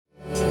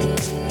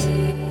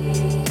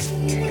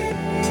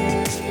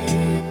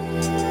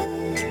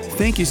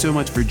Thank you so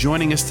much for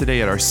joining us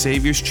today at our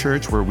Savior's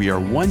Church, where we are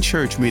one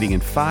church meeting in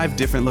 5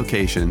 different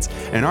locations,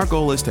 and our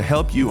goal is to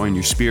help you on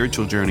your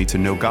spiritual journey to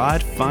know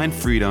God, find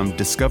freedom,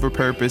 discover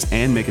purpose,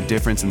 and make a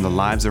difference in the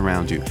lives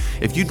around you.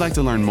 If you'd like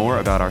to learn more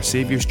about our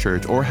Savior's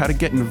Church or how to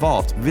get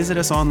involved, visit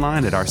us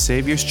online at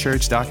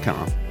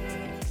oursaviorschurch.com.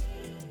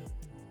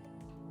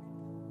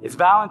 It's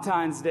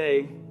Valentine's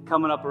Day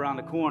coming up around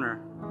the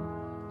corner.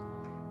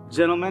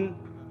 Gentlemen,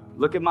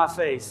 look at my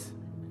face.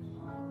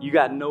 You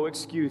got no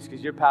excuse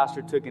because your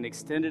pastor took an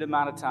extended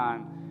amount of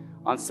time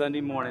on Sunday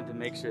morning to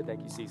make sure,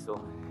 thank you,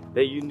 Cecil,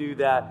 that you knew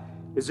that.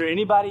 Is there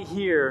anybody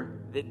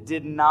here that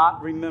did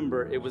not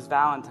remember it was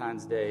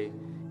Valentine's Day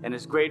and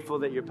is grateful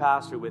that your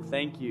pastor would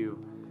thank you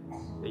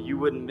that you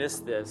wouldn't miss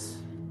this?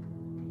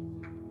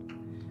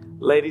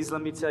 Ladies,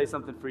 let me tell you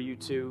something for you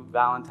too,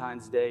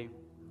 Valentine's Day.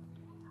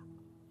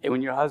 And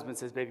when your husband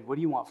says, baby, what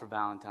do you want for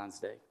Valentine's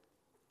Day?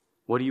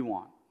 What do you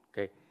want?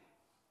 Okay.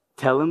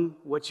 Tell him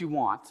what you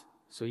want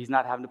so he's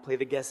not having to play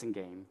the guessing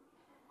game,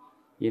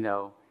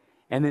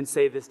 and then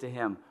say this to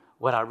him.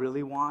 What I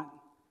really want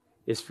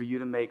is for you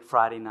to make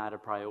Friday night a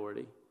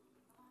priority,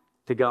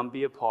 to come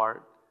be a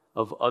part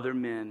of other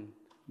men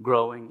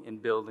growing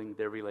and building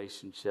their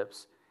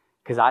relationships.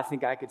 Because I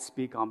think I could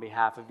speak on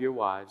behalf of your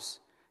wives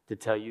to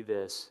tell you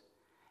this.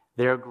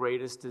 Their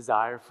greatest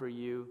desire for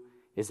you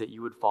is that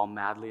you would fall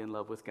madly in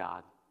love with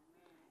God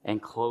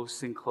and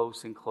close and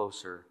close and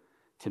closer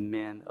to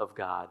men of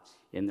God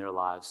in their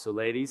lives. So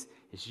ladies,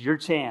 it's your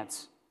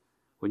chance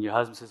when your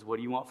husband says, what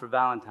do you want for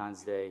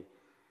Valentine's Day?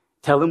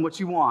 Tell him what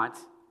you want,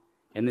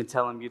 and then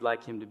tell him you'd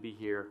like him to be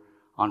here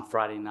on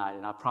Friday night.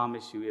 And I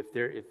promise you,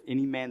 if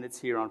any man that's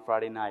here on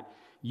Friday night,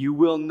 you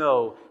will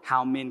know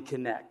how men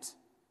connect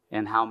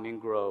and how men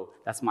grow.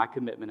 That's my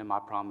commitment and my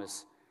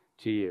promise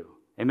to you.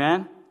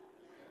 Amen?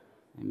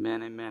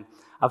 Amen, amen.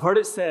 I've heard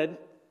it said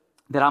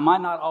that I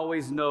might not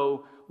always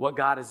know what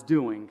God is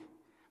doing,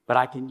 but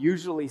I can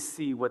usually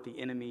see what the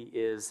enemy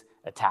is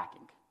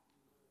attacking.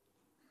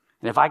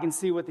 And if I can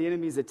see what the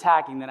enemy is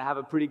attacking, then I have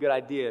a pretty good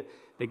idea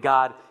that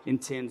God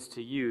intends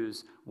to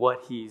use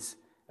what he's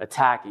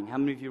attacking. How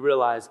many of you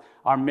realize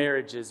our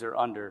marriages are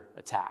under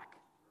attack?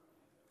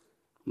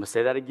 I'm going to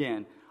say that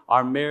again.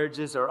 Our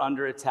marriages are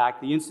under attack.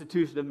 The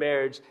institution of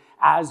marriage,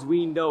 as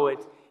we know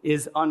it,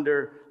 is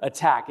under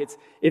attack.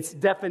 Its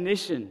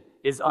definition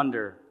is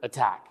under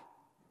attack.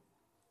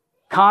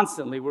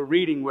 Constantly, we're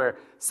reading where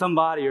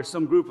somebody or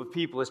some group of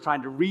people is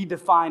trying to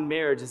redefine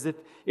marriage as if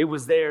it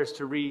was theirs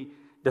to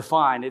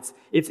redefine.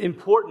 Its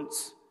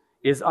importance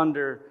is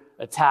under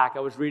attack. I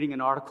was reading an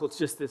article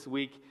just this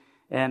week,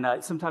 and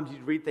sometimes you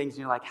read things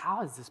and you're like,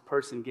 how is this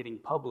person getting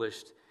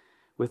published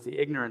with the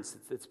ignorance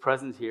that's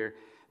present here?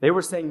 They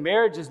were saying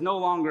marriage is no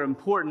longer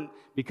important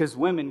because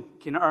women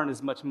can earn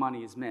as much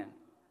money as men.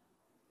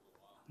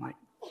 I'm like,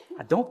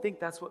 I don't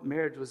think that's what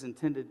marriage was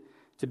intended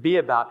to be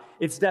about.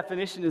 Its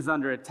definition is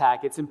under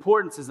attack. Its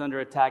importance is under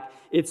attack.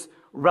 Its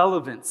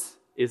relevance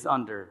is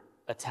under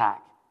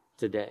attack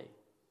today.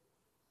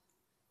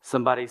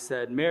 Somebody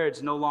said,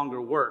 marriage no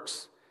longer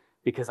works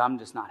because I'm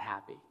just not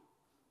happy.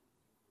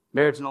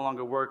 Marriage no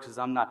longer works because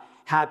I'm not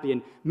happy.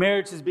 And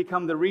marriage has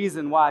become the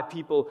reason why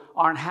people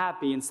aren't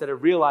happy instead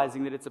of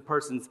realizing that it's a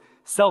person's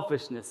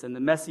selfishness and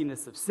the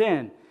messiness of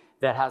sin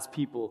that has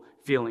people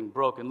feeling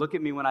broken. Look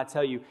at me when I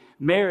tell you,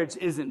 marriage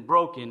isn't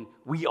broken,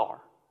 we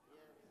are.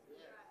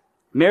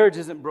 Marriage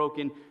isn't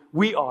broken,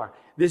 we are.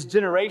 This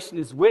generation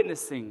is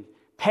witnessing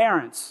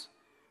parents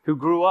who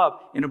grew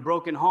up in a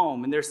broken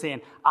home, and they're saying,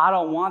 I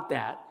don't want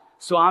that,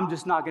 so I'm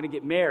just not going to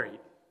get married.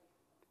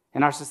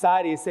 And our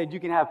society has said you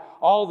can have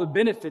all the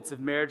benefits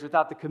of marriage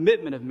without the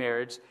commitment of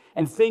marriage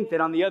and think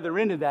that on the other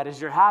end of that is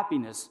your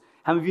happiness.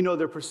 How many of you know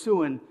they're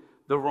pursuing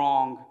the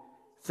wrong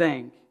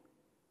thing?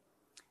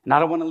 And I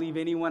don't want to leave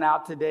anyone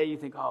out today. You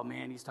think, oh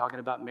man, he's talking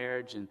about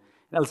marriage. And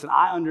now listen,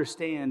 I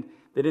understand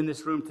that in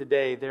this room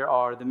today, there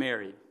are the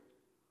married.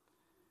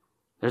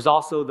 There's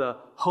also the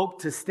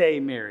hope to stay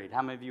married.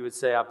 How many of you would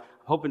say, I'm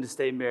hoping to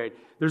stay married?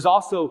 There's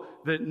also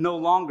the no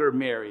longer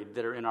married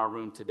that are in our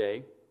room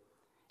today.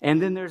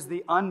 And then there's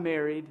the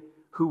unmarried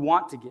who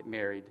want to get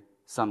married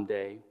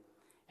someday.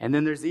 And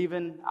then there's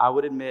even, I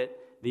would admit,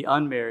 the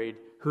unmarried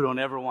who don't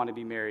ever want to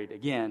be married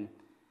again.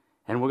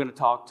 And we're going to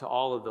talk to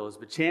all of those.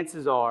 But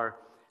chances are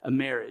a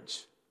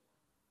marriage,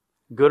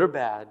 good or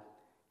bad,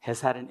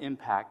 has had an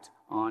impact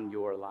on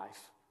your life.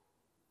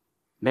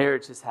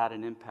 Marriage has had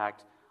an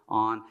impact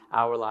on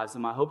our lives.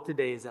 And my hope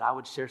today is that I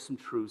would share some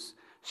truths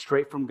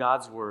straight from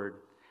God's word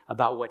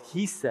about what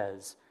he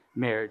says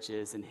marriage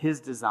is and his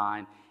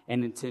design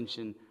and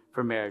intention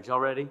for marriage.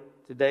 All ready?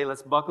 Today,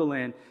 let's buckle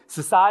in.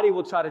 Society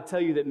will try to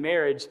tell you that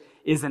marriage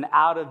is an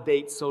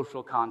out-of-date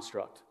social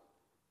construct.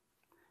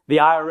 The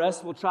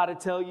IRS will try to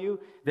tell you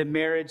that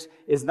marriage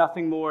is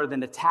nothing more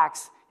than a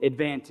tax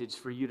advantage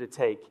for you to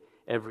take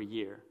every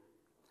year.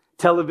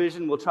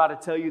 Television will try to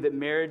tell you that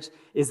marriage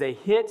is a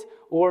hit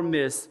or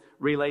miss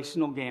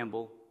relational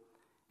gamble.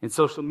 And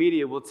social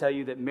media will tell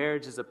you that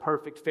marriage is a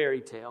perfect fairy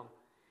tale.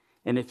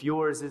 And if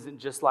yours isn't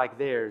just like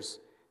theirs,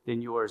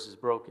 then yours is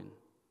broken.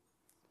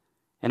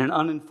 And an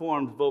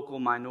uninformed vocal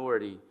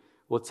minority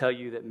will tell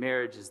you that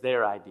marriage is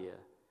their idea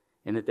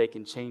and that they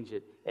can change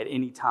it at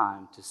any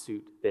time to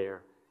suit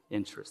their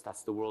interest.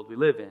 That's the world we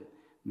live in.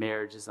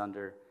 Marriage is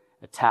under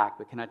attack.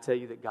 But can I tell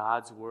you that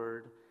God's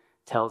word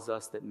tells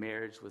us that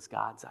marriage was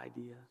God's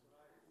idea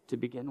to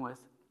begin with?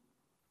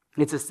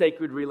 It's a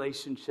sacred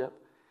relationship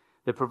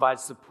that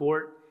provides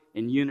support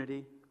and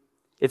unity.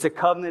 It's a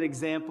covenant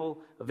example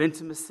of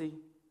intimacy,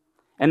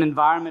 an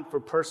environment for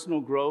personal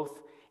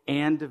growth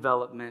and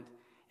development,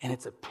 and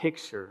it's a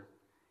picture,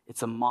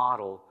 it's a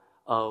model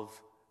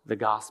of the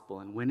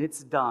gospel. And when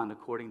it's done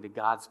according to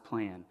God's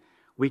plan,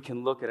 we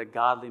can look at a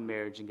godly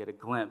marriage and get a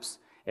glimpse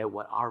at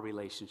what our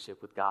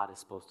relationship with God is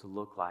supposed to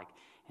look like.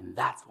 And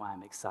that's why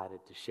I'm excited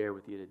to share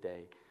with you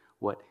today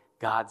what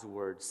God's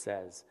word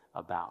says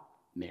about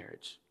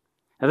marriage.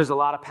 Now, there's a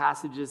lot of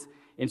passages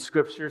in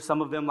Scripture,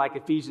 some of them like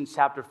Ephesians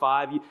chapter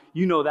 5.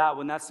 You know that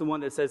one. That's the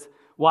one that says,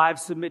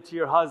 wives, submit to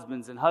your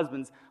husbands, and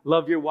husbands,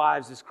 love your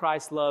wives as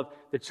Christ loved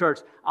the church.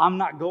 I'm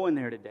not going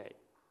there today.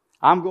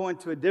 I'm going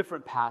to a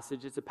different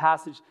passage. It's a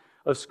passage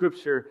of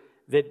Scripture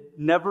that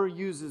never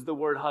uses the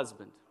word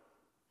husband.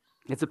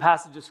 It's a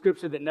passage of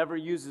Scripture that never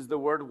uses the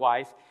word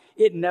wife.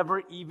 It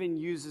never even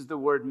uses the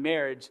word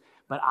marriage.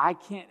 But I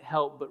can't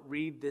help but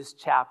read this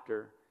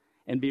chapter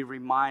and be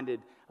reminded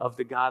of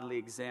the godly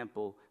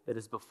example that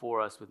is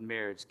before us with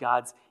marriage,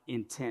 God's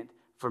intent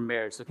for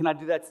marriage. So can I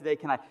do that today?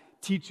 Can I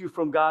teach you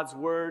from God's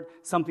word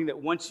something that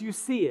once you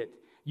see it,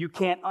 you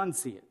can't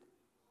unsee it?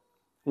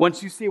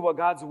 Once you see what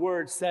God's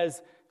word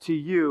says to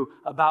you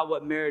about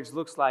what marriage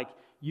looks like,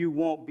 you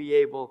won't be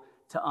able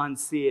to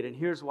unsee it. And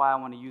here's why I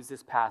want to use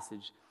this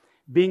passage.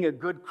 Being a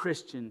good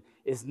Christian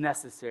is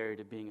necessary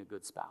to being a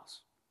good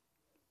spouse.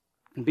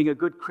 And being a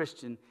good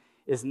Christian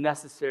is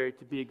necessary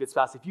to be a good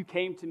spouse. If you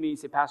came to me and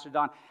said, Pastor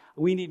Don,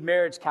 we need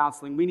marriage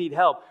counseling, we need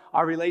help,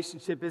 our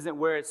relationship isn't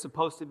where it's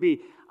supposed to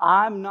be,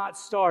 I'm not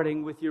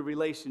starting with your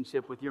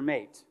relationship with your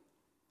mate.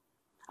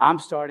 I'm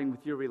starting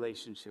with your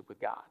relationship with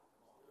God.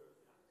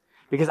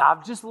 Because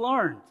I've just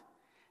learned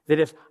that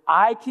if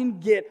I can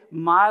get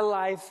my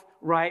life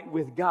right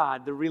with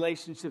God, the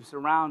relationships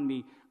around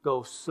me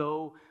go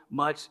so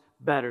much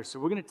better. So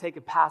we're going to take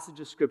a passage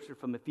of Scripture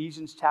from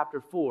Ephesians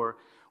chapter 4,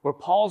 where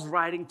Paul's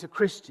writing to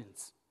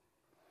Christians.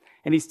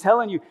 And he's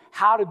telling you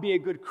how to be a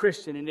good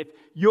Christian. And if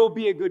you'll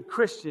be a good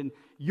Christian,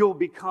 you'll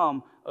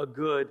become a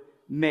good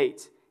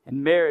mate.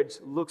 And marriage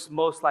looks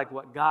most like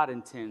what God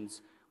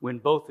intends when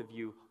both of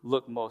you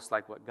look most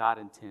like what God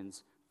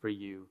intends for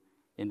you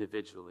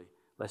individually.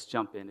 Let's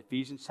jump in.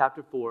 Ephesians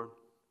chapter 4,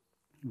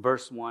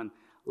 verse 1.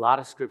 A lot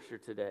of Scripture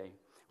today.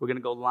 We're going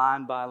to go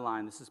line by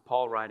line. This is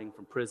Paul writing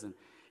from prison.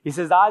 He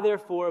says, I,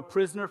 therefore, a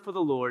prisoner for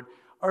the Lord,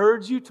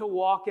 urge you to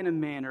walk in a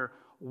manner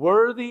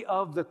worthy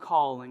of the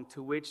calling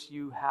to which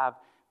you have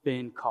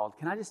been called.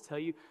 Can I just tell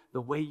you,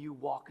 the way you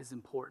walk is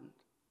important.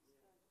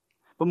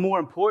 But more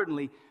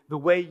importantly, the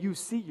way you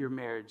see your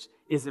marriage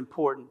is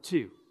important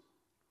too.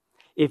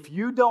 If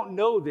you don't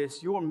know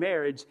this, your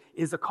marriage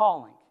is a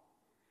calling.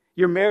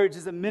 Your marriage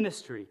is a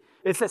ministry.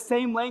 It's the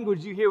same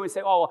language you hear when you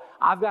say, oh,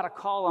 I've got a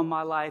call on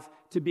my life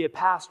to be a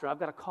pastor. I've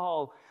got a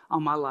call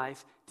on my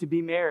life to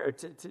be married,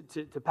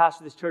 to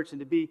pastor this church and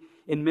to be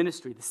in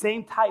ministry. The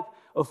same type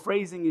of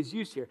phrasing is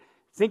used here.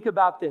 Think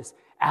about this.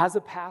 As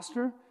a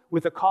pastor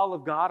with a call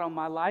of God on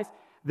my life,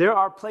 there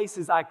are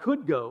places I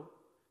could go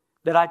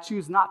that I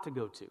choose not to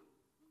go to.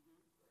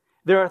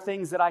 There are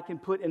things that I can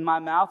put in my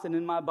mouth and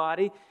in my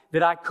body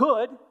that I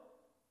could.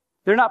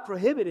 They're not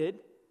prohibited,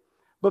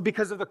 but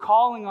because of the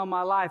calling on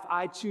my life,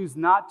 I choose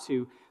not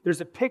to.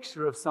 There's a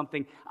picture of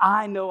something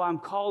I know I'm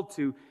called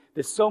to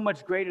that's so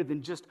much greater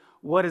than just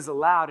what is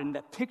allowed. And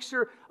that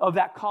picture of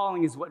that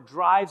calling is what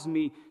drives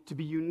me to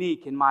be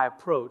unique in my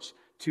approach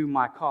to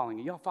my calling.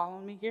 Are y'all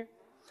following me here?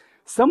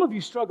 Some of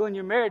you struggle in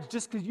your marriage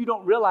just because you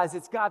don't realize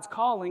it's God's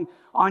calling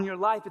on your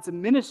life. It's a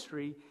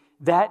ministry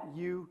that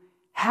you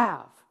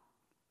have.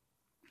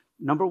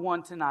 Number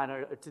one tonight,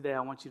 or today,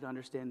 I want you to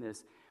understand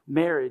this.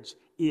 Marriage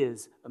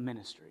is a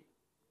ministry.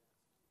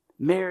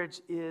 Marriage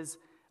is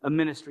a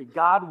ministry.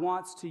 God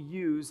wants to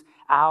use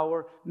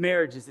our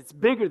marriages. It's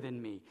bigger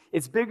than me.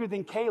 It's bigger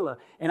than Kayla.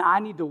 And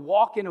I need to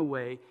walk in a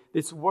way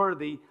that's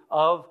worthy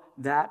of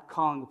that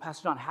calling. Well,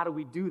 Pastor John, how do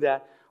we do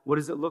that? What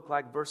does it look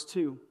like? Verse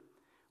 2.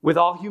 With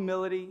all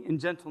humility and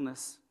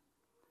gentleness,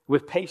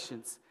 with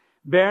patience,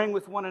 bearing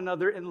with one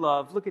another in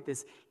love. Look at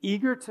this.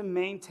 Eager to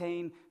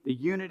maintain the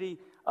unity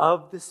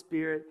of the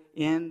Spirit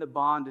in the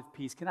bond of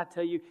peace. Can I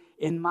tell you,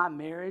 in my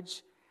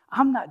marriage,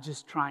 I'm not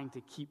just trying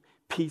to keep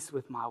peace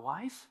with my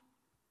wife.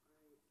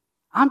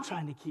 I'm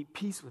trying to keep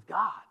peace with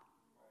God.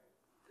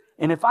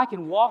 And if I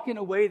can walk in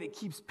a way that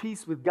keeps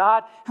peace with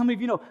God, how many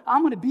of you know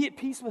I'm going to be at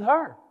peace with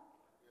her?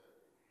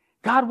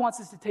 God wants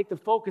us to take the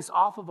focus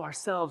off of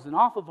ourselves and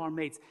off of our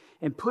mates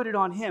and put it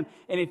on Him.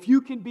 And if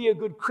you can be a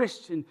good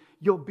Christian,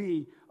 you'll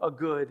be a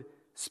good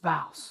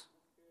spouse.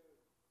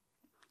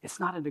 It's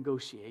not a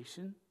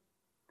negotiation.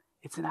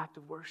 It's an act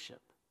of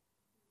worship.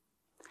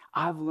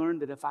 I've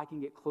learned that if I can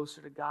get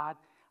closer to God,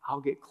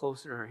 I'll get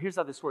closer to her. Here's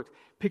how this works.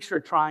 Picture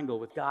a triangle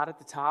with God at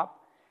the top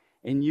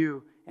and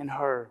you and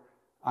her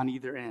on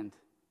either end,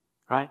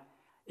 right?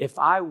 If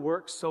I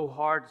work so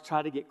hard to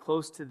try to get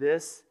close to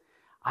this,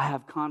 I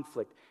have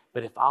conflict.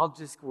 But if I'll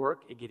just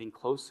work at getting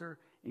closer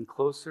and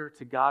closer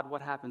to God,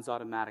 what happens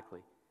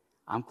automatically?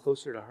 I'm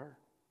closer to her.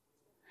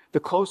 The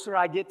closer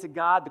I get to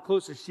God, the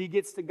closer she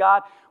gets to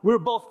God. We're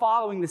both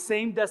following the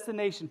same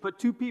destination. Put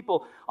two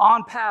people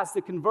on paths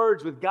that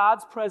converge with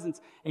God's presence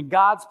and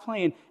God's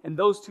plan, and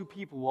those two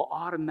people will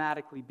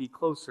automatically be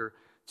closer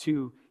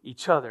to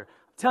each other.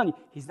 I'm telling you,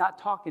 he's not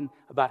talking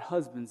about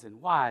husbands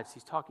and wives.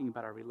 He's talking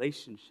about our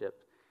relationship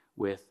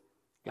with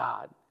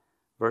God.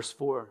 Verse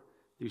 4-6.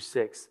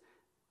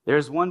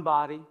 There's one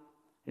body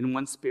and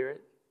one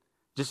Spirit.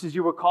 Just as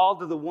you were called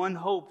to the one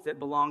hope that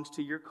belongs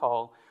to your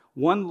call,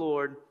 one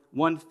Lord,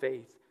 one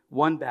faith,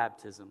 one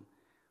baptism,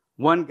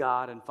 one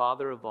God and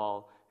Father of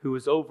all, who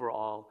is over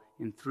all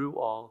and through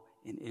all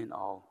and in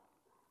all.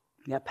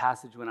 That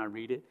passage, when I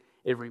read it,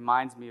 it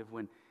reminds me of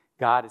when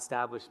God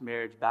established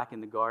marriage back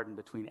in the garden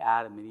between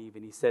Adam and Eve.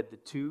 And he said, the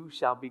two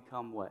shall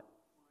become what?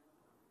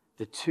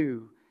 The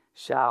two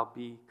shall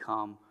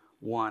become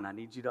one. I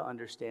need you to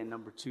understand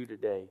number 2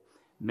 today.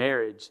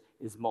 Marriage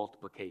is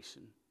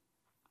multiplication.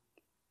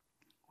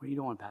 What are you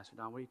doing, Pastor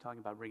Don? What are you talking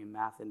about bringing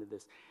math into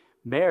this?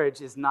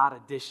 Marriage is not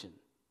addition.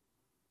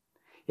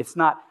 It's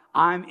not,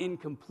 I'm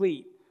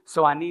incomplete,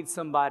 so I need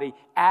somebody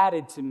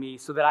added to me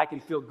so that I can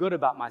feel good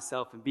about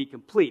myself and be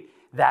complete.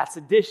 That's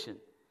addition.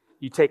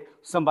 You take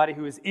somebody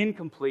who is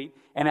incomplete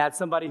and add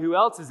somebody who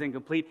else is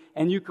incomplete,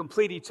 and you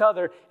complete each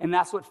other, and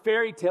that's what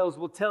fairy tales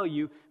will tell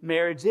you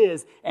marriage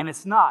is, and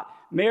it's not.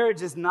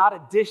 Marriage is not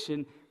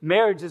addition.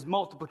 Marriage is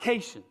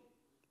multiplication.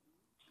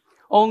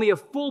 Only a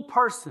full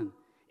person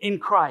in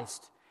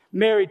Christ,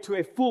 married to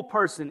a full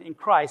person in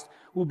Christ,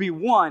 will be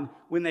one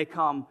when they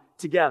come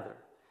together.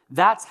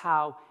 That's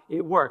how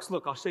it works.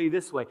 Look, I'll show you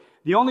this way.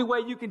 The only way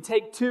you can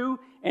take 2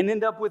 and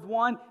end up with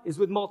 1 is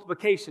with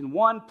multiplication.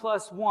 1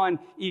 + 1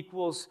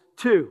 =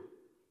 2.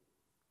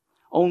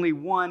 Only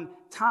 1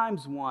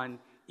 times 1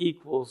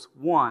 =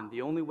 1.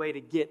 The only way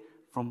to get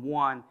from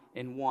 1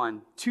 and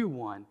 1 to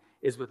 1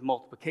 is with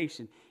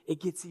multiplication.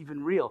 It gets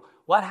even real.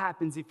 What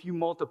happens if you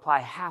multiply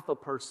half a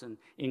person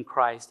in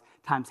Christ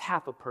times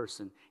half a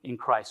person in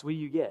Christ? What do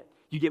you get?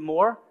 You get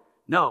more?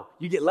 No,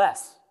 you get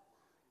less.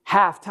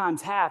 Half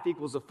times half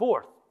equals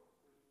 1/4.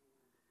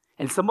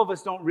 And some of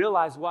us don't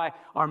realize why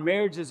our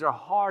marriages are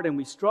hard and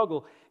we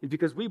struggle is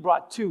because we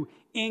brought 2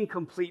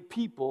 incomplete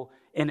people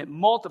and it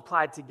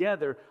multiplied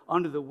together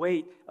under the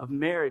weight of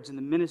marriage and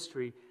the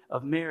ministry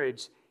of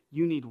marriage.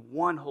 You need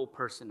 1 whole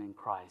person in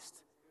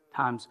Christ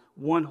times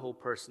 1 whole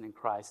person in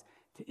Christ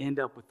to end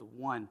up with the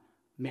one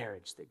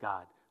marriage that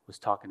God was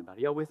talking about. Are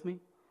y'all with me?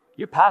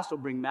 Your pastor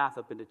will bring math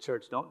up into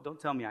church. Don't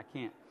tell me I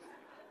can't.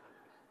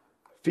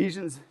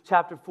 Ephesians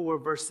chapter 4,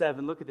 verse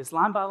 7. Look at this,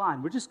 line by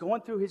line. We're just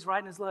going through his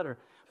writing his letter.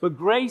 But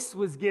grace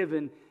was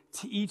given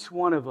to each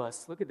one of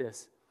us. Look at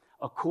this.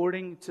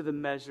 According to the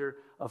measure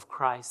of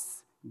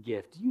Christ's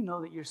gift. Do you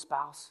know that your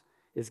spouse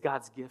is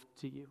God's gift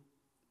to you?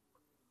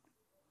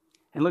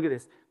 And look at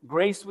this.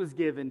 Grace was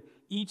given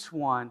each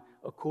one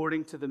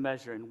according to the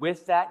measure. And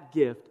with that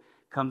gift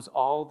comes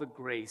all the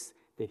grace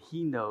that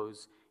he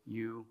knows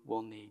you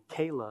will need.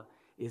 Kayla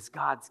is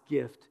God's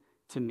gift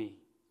to me.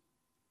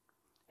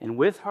 And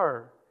with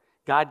her,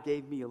 God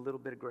gave me a little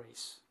bit of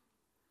grace.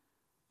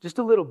 Just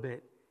a little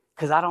bit,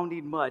 because I don't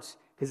need much,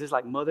 because it's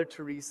like Mother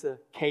Teresa,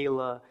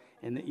 Kayla,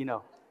 and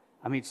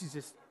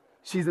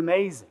she's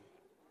amazing.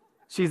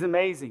 She's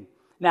amazing.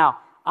 Now,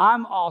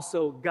 I'm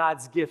also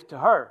God's gift to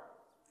her.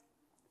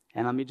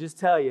 And let me just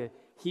tell you,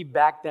 he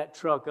backed that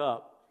truck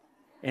up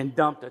and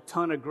dumped a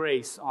ton of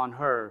grace on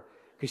her,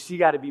 because she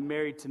got to be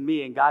married to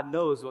me, and God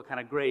knows what kind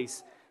of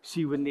grace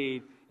she would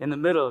need in the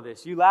middle of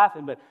this. You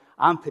laughing, but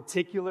I'm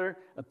particular,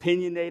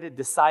 opinionated,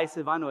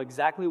 decisive. I know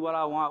exactly what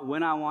I want,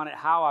 when I want it,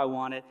 how I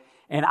want it.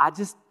 And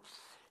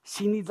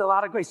she needs a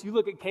lot of grace. You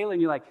look at Kayla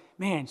and you're like,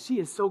 man, she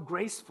is so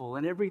graceful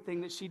in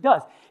everything that she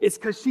does. It's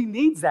because she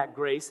needs that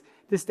grace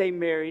to stay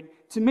married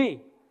to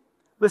me.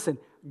 Listen,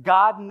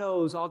 God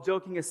knows, all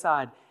joking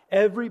aside,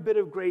 every bit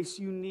of grace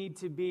you need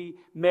to be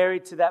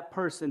married to that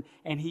person,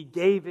 and he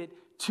gave it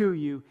to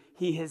you.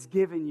 He has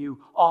given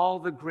you all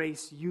the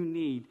grace you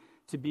need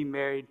to be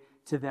married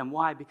to them.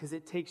 Why? Because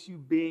it takes you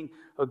being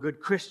a good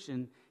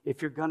Christian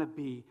if you're going to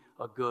be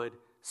a good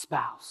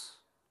spouse.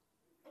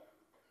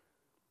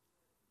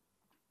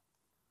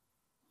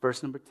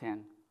 Verse number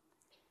 10.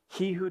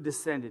 He who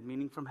descended,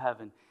 meaning from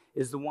heaven,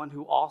 is the one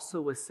who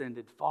also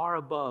ascended far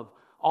above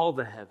all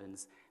the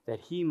heavens,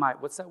 that he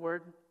might, what's that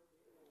word?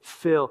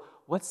 Fill.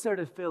 What's there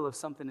to fill if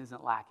something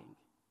isn't lacking?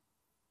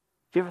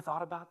 Have you ever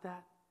thought about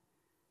that?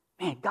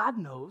 Man, God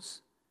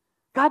knows.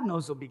 God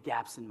knows there'll be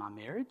gaps in my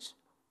marriage.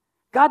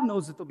 God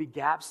knows that there'll be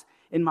gaps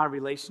in my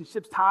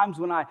relationships, times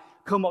when I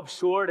come up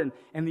short and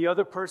the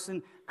other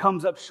person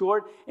comes up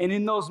short. And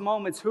in those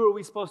moments, who are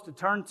we supposed to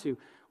turn to?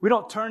 We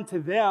don't turn to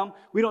them.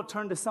 We don't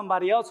turn to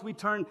somebody else. We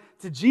turn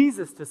to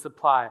Jesus to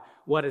supply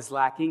what is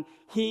lacking.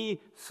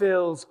 He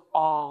fills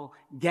all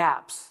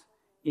gaps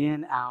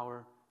in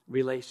our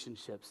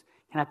relationships.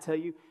 Can I tell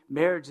you,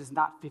 marriage is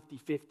not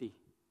 50-50.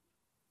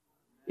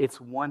 It's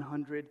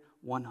 100-100.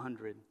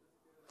 100.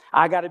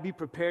 I got to be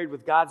prepared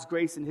with God's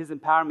grace and His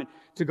empowerment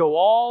to go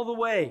all the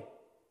way.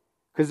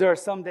 Because there are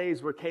some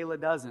days where Kayla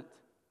doesn't.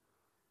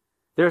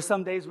 There are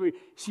some days where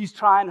she's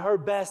trying her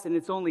best and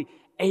it's only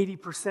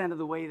 80% of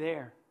the way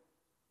there.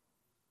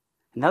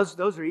 And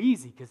those are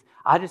easy because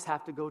I just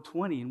have to go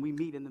 20 and we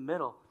meet in the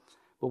middle.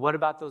 But what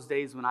about those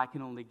days when I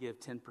can only give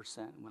 10%,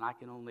 when I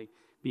can only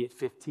be at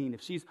 15?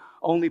 If she's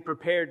only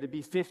prepared to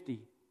be 50,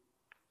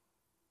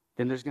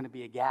 then there's going to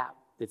be a gap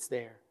that's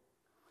there.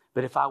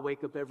 But if I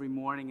wake up every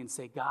morning and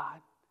say, God,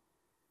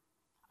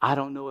 I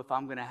don't know if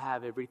I'm going to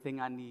have everything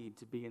I need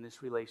to be in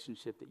this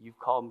relationship that you've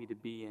called me to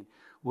be in.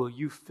 Will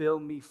you fill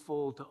me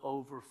full to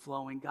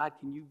overflowing? God,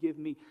 can you give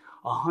me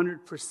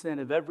 100%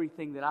 of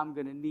everything that I'm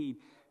going to need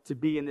to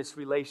be in this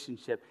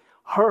relationship?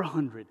 Her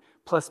 100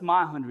 plus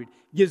my 100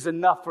 gives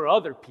enough for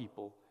other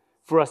people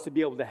for us to be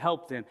able to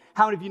help them.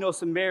 How many of you know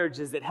some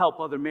marriages that help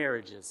other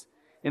marriages?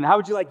 And how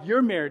would you like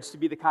your marriage to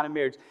be the kind of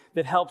marriage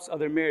that helps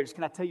other marriages?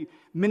 Can I tell you,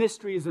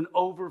 ministry is an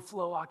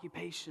overflow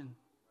occupation.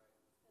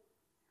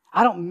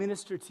 I don't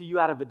minister to you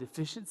out of a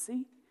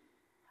deficiency.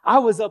 I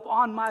was up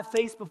on my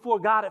face before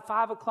God at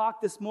 5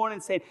 o'clock this morning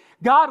saying,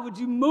 God, would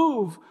you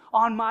move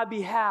on my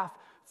behalf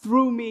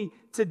through me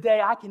today?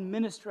 I can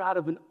minister out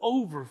of an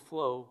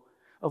overflow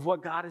of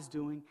what God is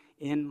doing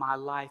in my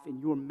life.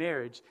 And your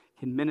marriage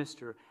can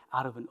minister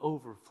out of an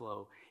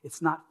overflow.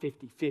 It's not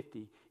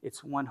 50-50.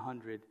 It's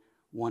 100-100.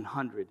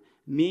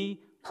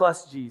 Me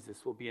plus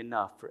Jesus will be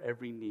enough for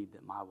every need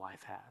that my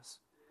wife has.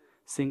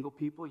 Single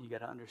people, you got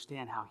to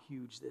understand how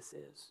huge this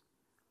is.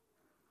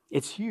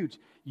 It's huge.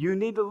 You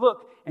need to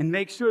look and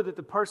make sure that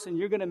the person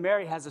you're going to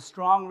marry has a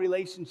strong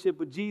relationship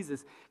with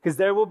Jesus, because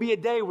there will be a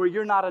day where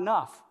you're not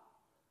enough.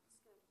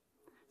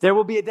 There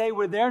will be a day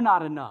where they're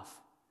not enough.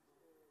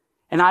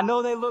 And I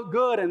know they look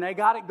good and they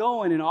got it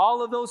going and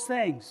all of those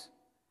things.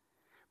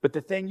 But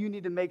the thing you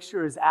need to make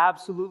sure is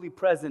absolutely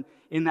present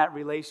in that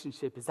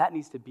relationship is that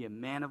needs to be a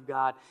man of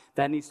God.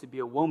 That needs to be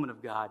a woman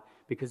of God,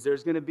 because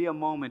there's going to be a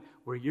moment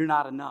where you're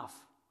not enough.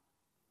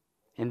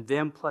 And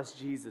them plus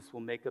Jesus will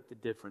make up the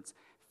difference,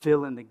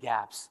 fill in the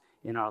gaps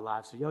in our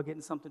lives. So y'all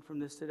getting something from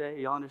this today? Are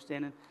y'all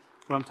understanding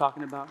what I'm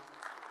talking about?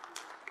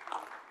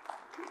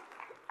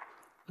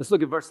 Let's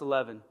look at verse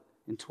 11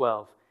 and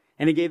 12.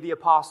 And he gave the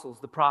apostles,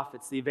 the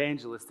prophets, the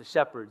evangelists, the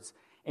shepherds,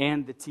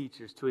 and the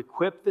teachers to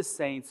equip the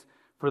saints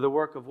for the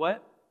work of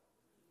what?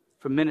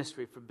 For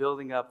ministry, for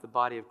building up the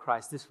body of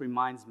Christ. This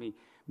reminds me,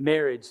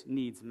 marriage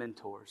needs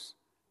mentors.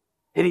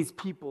 It needs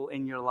people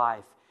in your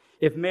life.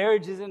 If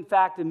marriage is in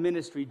fact a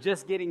ministry,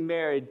 just getting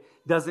married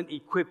doesn't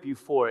equip you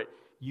for it.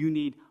 You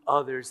need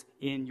others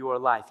in your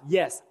life.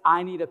 Yes,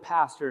 I need a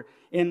pastor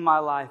in my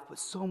life, but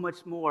so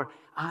much more,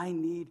 I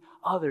need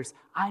others.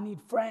 I need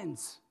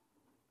friends.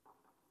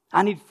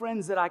 I need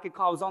friends that I could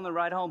call. I was on the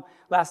ride home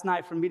last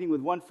night from meeting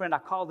with one friend. I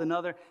called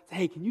another. Said,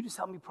 hey, can you just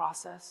help me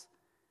process?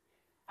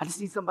 I just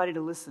need somebody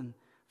to listen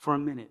for a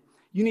minute.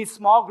 You need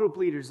small group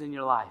leaders in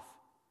your life.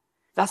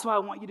 That's why I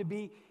want you to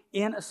be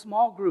in a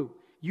small group.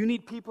 You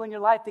need people in your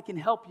life that can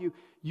help you.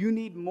 You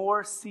need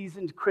more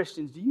seasoned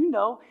Christians. Do you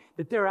know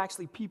that there are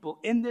actually people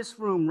in this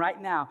room right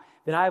now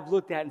that I've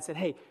looked at and said,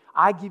 hey,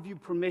 I give you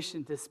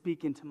permission to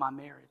speak into my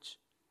marriage?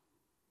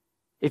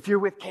 If you're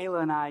with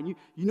Kayla and I, and you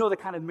know the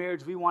kind of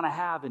marriage we want to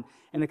have and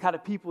the kind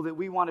of people that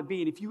we want to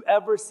be. And if you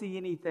ever see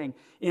anything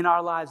in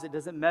our lives that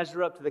doesn't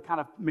measure up to the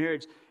kind of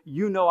marriage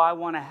you know I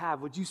want to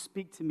have, would you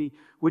speak to me?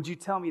 Would you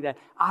tell me that?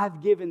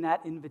 I've given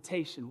that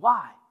invitation.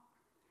 Why?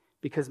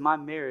 Because my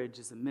marriage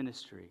is a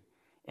ministry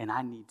and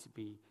I need to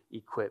be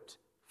equipped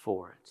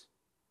for it.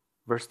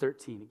 Verse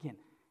 13, again,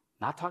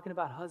 not talking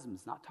about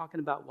husbands, not talking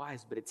about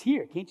wives, but it's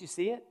here. Can't you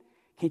see it?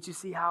 Can't you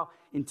see how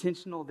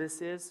intentional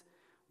this is?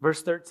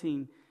 Verse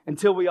 13,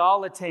 until we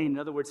all attain, in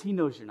other words, he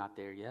knows you're not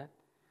there yet,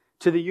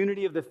 to the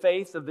unity of the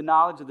faith, of the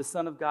knowledge of the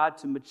Son of God,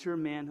 to mature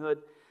manhood,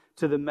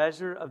 to the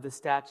measure of the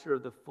stature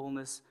of the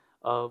fullness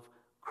of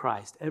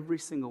Christ. Every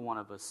single one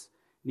of us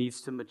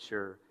needs to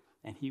mature,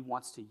 and he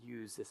wants to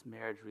use this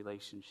marriage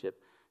relationship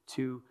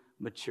to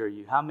mature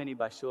you. How many,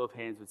 by show of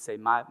hands, would say,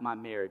 my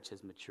marriage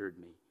has matured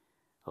me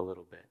a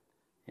little bit?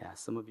 Yeah,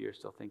 some of you are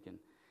still thinking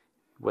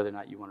whether or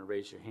not you want to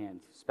raise your hand.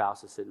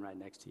 Spouse is sitting right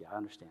next to you. I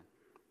understand.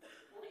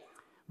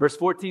 Verse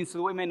 14, so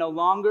that we may no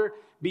longer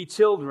be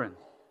children,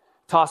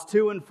 tossed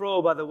to and fro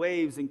by the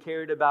waves and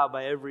carried about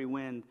by every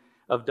wind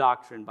of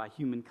doctrine, by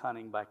human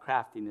cunning, by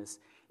craftiness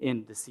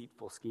in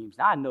deceitful schemes.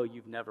 Now, I know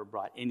you've never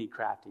brought any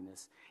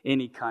craftiness,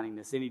 any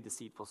cunningness, any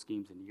deceitful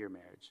schemes into your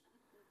marriage.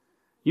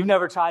 You've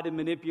never tried to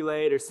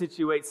manipulate or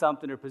situate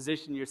something or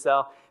position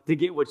yourself to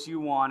get what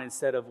you want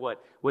instead of what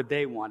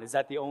they want.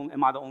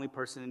 Am I the only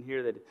person in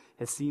here that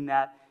has seen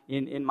that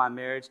in my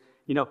marriage?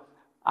 You know,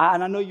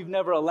 and I know you've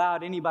never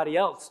allowed anybody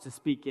else to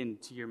speak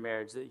into your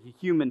marriage, the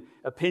human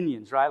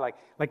opinions, right?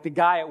 Like the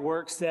guy at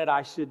work said,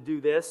 I should do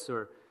this,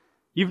 or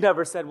you've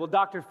never said, well,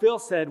 Dr. Phil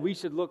said we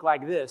should look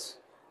like this.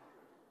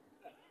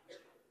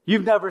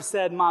 You've never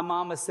said, my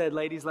mama said,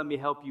 ladies, let me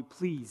help you.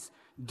 Please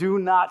do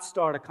not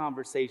start a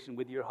conversation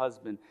with your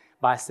husband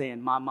by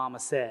saying, my mama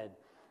said.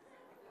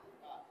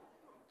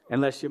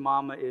 Unless your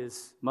mama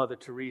is Mother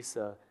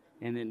Teresa,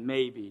 and then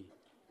maybe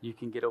you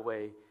can get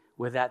away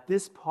with that.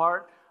 This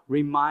part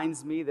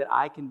reminds me that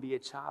I can be a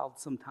child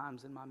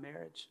sometimes in my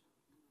marriage.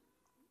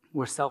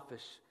 We're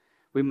selfish.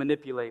 We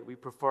manipulate. We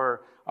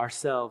prefer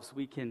ourselves.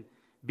 We can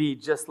be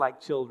just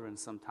like children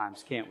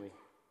sometimes, can't we?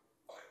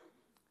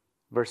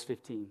 Verse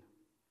 15.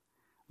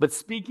 But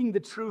speaking the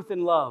truth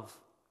in love,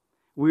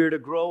 we are to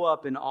grow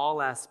up in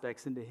all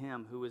aspects into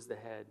Him who is the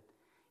head,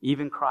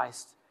 even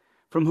Christ,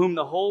 from whom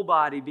the whole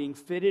body, being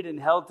fitted and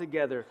held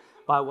together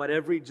by what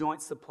every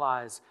joint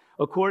supplies,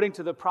 according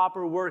to the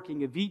proper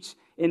working of each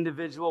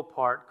individual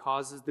part,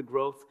 causes the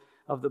growth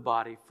of the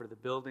body for the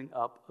building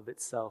up of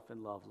itself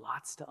in love.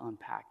 Lots to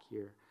unpack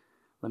here.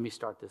 Let me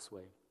start this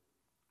way.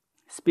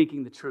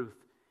 Speaking the truth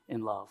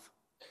in love.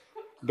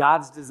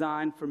 God's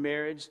design for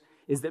marriage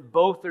is that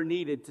both are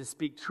needed to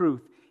speak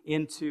truth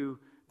into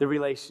the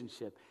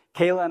relationship.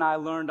 Kayla and I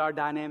learned our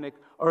dynamic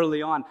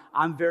early on.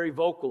 I'm very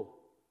vocal.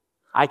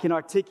 I can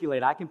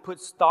articulate. I can put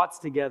thoughts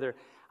together.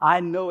 I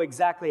know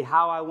exactly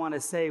how I want to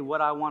say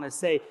what I want to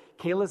say.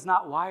 Kayla's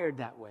not wired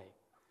that way.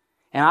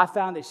 And I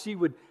found that she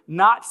would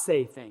not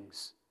say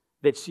things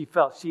that she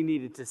felt she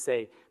needed to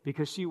say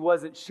because she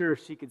wasn't sure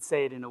she could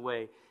say it in a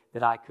way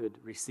that I could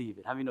receive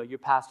it. How many know your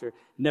pastor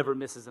never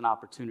misses an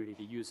opportunity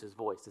to use his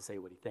voice to say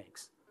what he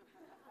thinks?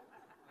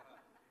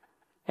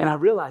 And I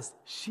realized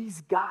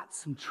she's got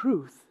some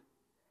truth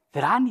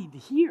that I need to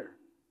hear.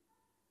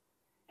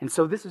 And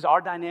so this is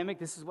our dynamic.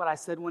 This is what I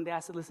said one day.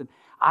 I said, listen,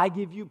 I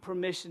give you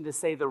permission to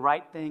say the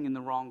right thing in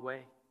the wrong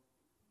way.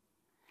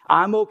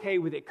 I'm okay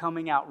with it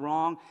coming out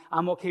wrong.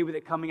 I'm okay with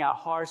it coming out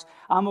harsh.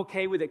 I'm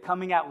okay with it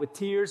coming out with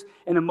tears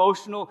and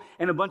emotional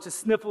and a bunch of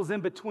sniffles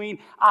in between.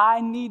 I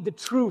need the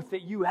truth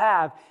that you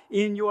have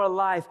in your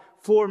life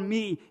for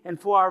me and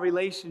for our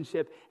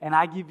relationship. And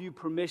I give you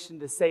permission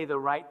to say the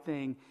right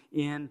thing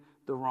in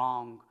the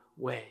wrong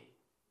way.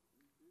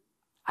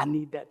 I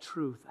need that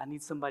truth. I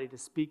need somebody to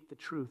speak the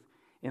truth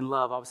in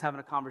love. I was having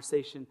a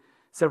conversation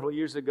several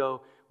years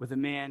ago with a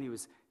man. He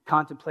was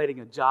contemplating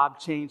a job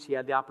change. He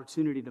had the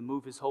opportunity to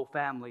move his whole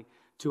family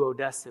to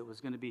Odessa. It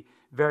was going to be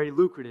very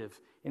lucrative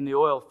in the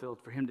oil field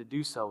for him to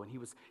do so. And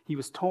he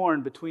was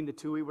torn between the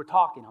two. We were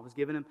talking. I was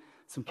giving him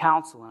some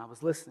counsel, and I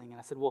was listening. And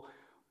I said, well,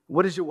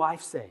 what does your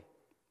wife say?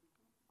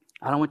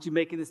 I don't want you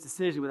making this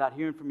decision without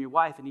hearing from your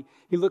wife. And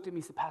he looked at me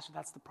and said, Pastor,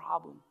 that's the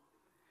problem.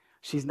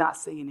 She's not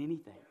saying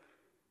anything.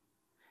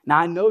 Now,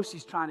 I know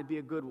she's trying to be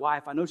a good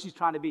wife. I know she's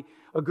trying to be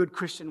a good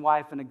Christian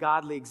wife and a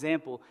godly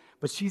example,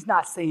 but she's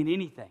not saying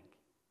anything.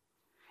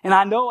 And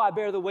I know I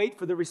bear the weight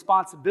for the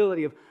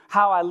responsibility of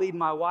how I lead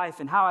my wife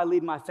and how I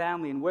lead my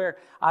family and where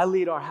I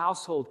lead our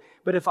household.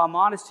 But if I'm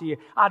honest to you,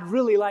 I'd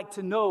really like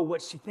to know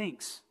what she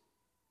thinks.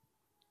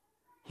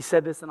 He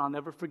said this, and I'll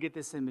never forget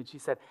this image. He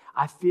said,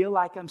 I feel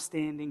like I'm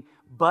standing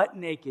butt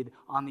naked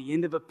on the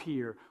end of a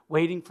pier,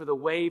 waiting for the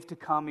wave to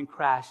come and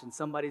crash, and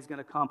somebody's going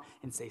to come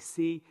and say,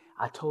 see,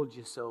 I told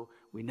you so.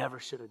 We never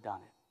should have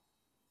done it.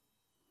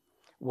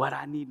 What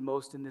I need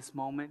most in this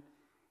moment,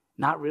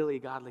 not really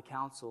godly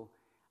counsel,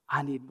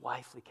 I need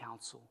wifely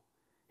counsel.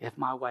 If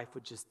my wife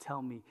would just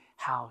tell me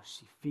how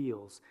she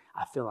feels,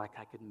 I feel like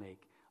I could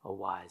make a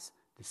wise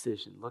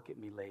decision. Look at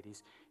me,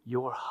 ladies.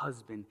 Your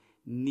husband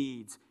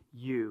needs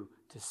you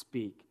to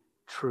speak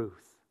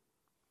truth.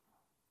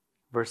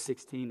 Verse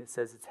 16, it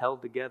says it's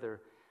held together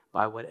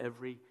by what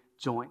every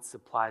joint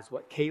supplies.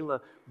 What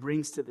Kayla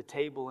brings to the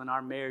table in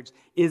our marriage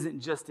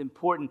isn't just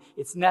important,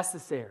 it's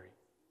necessary.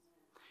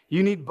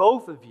 You need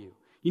both of you.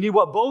 You need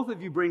what both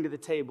of you bring to the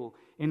table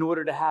in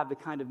order to have the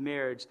kind of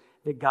marriage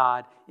that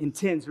God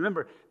intends.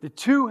 Remember, the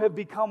two have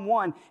become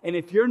one. And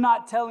if you're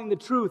not telling the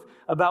truth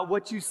about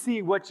what you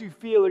see, what you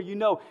feel, or you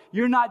know,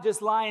 you're not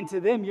just lying to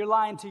them, you're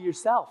lying to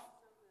yourself.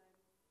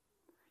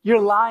 You're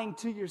lying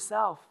to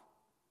yourself.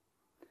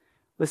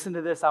 Listen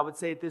to this. I would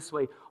say it this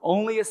way.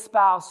 Only a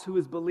spouse who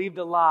has believed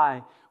a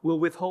lie will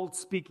withhold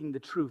speaking the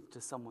truth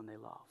to someone they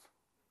love.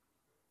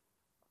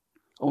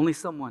 Only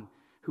someone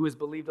who has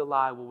believed a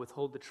lie will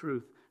withhold the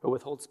truth or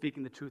withhold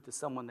speaking the truth to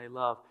someone they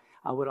love.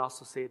 I would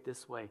also say it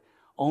this way.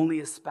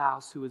 Only a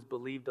spouse who has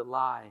believed a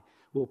lie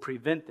will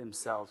prevent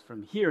themselves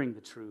from hearing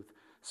the truth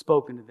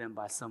spoken to them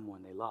by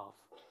someone they love.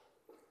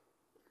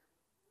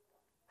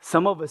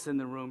 Some of us in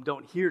the room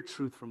don't hear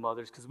truth from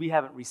others because we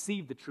haven't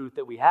received the truth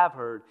that we have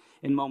heard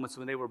in moments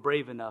when they were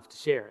brave enough to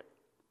share it.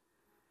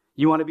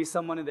 You want to be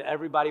someone that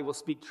everybody will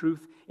speak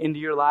truth into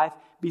your life?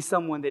 Be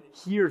someone that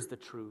hears the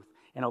truth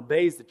and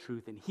obeys the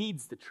truth and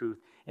heeds the truth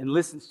and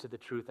listens to the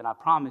truth. And I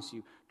promise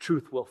you,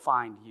 truth will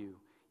find you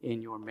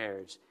in your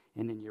marriage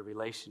and in your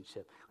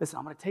relationship. Listen,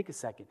 I'm going to take a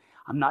second.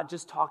 I'm not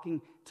just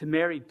talking to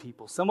married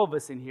people. Some of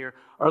us in here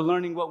are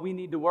learning what we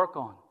need to work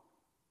on.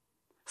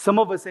 Some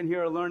of us in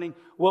here are learning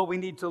what we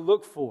need to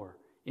look for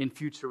in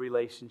future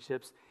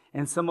relationships.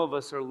 And some of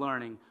us are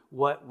learning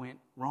what went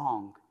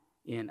wrong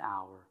in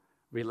our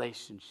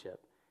relationship.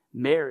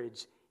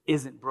 Marriage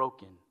isn't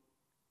broken.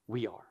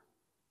 We are.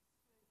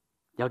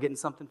 Y'all getting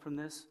something from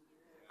this?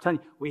 I'm telling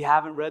you, we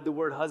haven't read the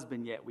word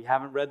husband yet. We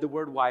haven't read the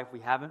word wife. We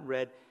haven't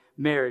read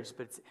marriage.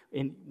 But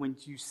when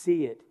you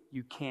see it,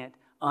 you can't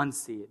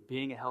unsee it.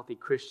 Being a healthy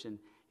Christian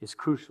is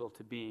crucial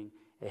to being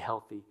a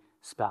healthy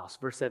spouse.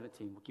 Verse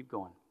 17, we'll keep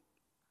going.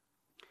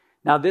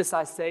 Now this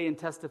I say and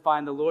testify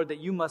in the Lord, that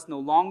you must no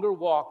longer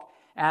walk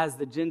as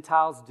the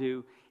Gentiles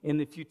do in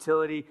the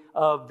futility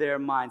of their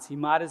minds. He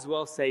might as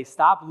well say,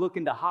 stop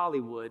looking to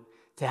Hollywood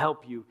to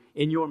help you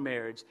in your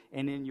marriage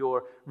and in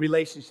your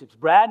relationships.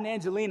 Brad and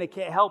Angelina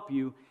can't help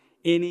you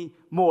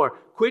anymore.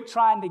 Quit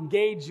trying to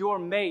gauge your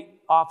mate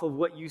off of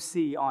what you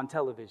see on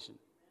television.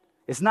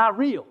 It's not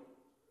real.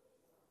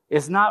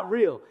 It's not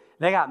real.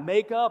 They got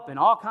makeup and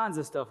all kinds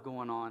of stuff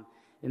going on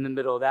in the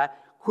middle of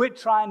that. Quit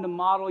trying to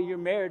model your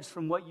marriage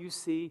from what you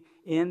see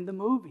in the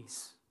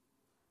movies.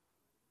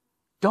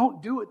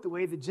 Don't do it the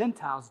way the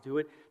Gentiles do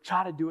it.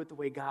 Try to do it the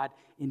way God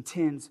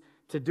intends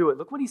to do it.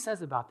 Look what he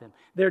says about them.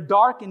 They're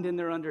darkened in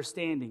their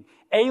understanding,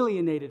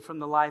 alienated from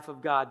the life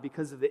of God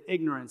because of the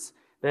ignorance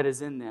that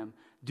is in them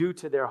due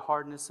to their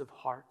hardness of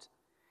heart.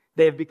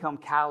 They have become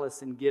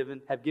callous and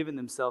have given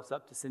themselves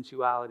up to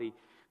sensuality,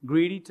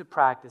 greedy to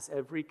practice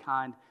every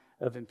kind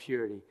of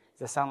impurity. Does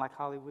that sound like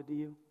Hollywood to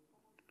you?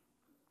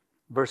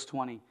 Verse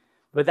 20.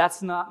 But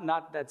that's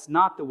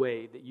not the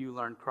way that you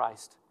learn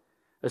Christ.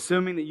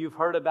 Assuming that you've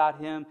heard about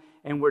him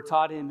and were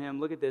taught in him,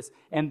 look at this,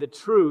 and the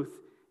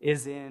truth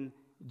is in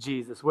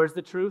Jesus. Where's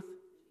the truth?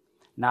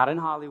 Not in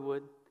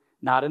Hollywood,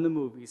 not in the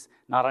movies,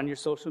 not on your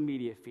social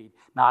media feed,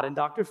 not in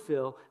Dr.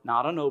 Phil,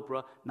 not on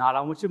Oprah, not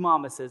on what your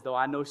mama says, though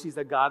I know she's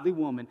a godly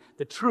woman.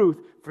 The truth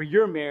for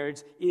your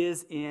marriage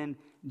is in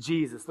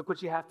Jesus. Look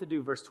what you have to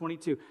do, verse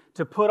 22.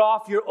 To put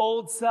off your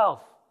old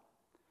self,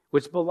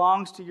 which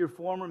belongs to your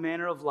former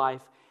manner of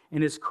life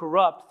and is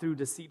corrupt through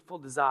deceitful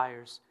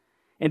desires,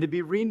 and to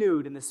be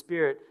renewed in the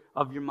spirit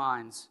of your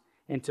minds,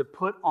 and to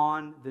put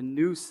on the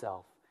new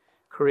self,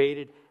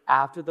 created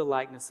after the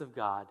likeness of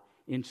God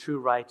in true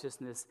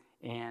righteousness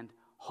and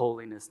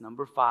holiness.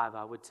 Number 5,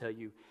 I would tell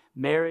you,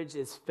 marriage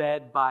is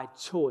fed by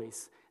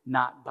choice,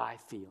 not by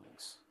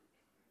feelings.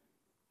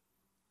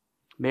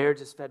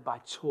 Marriage is fed by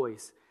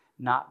choice,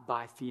 not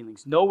by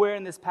feelings. Nowhere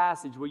in this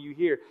passage will you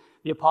hear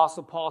the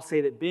Apostle Paul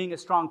say that being a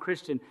strong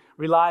Christian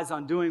relies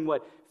on doing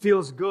what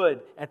feels good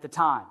at the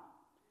time.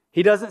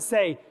 He doesn't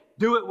say,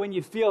 do it when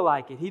you feel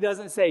like it. He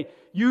doesn't say,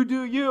 you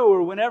do you,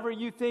 or whenever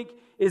you think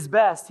is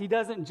best. He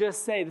doesn't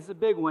just say, this is a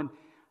big one,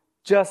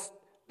 just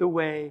the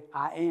way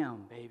I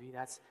am, baby.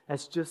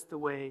 That's just the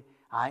way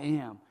I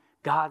am.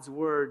 God's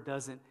word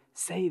doesn't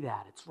say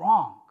that. It's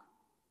wrong.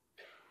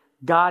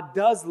 God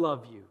does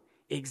love you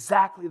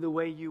exactly the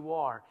way you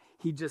are.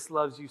 He just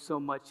loves you so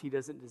much, he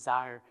doesn't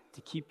desire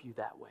to keep you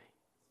that way.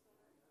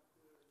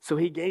 So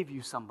he gave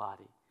you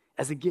somebody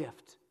as a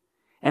gift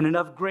and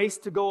enough grace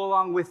to go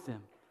along with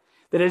them,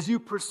 that as you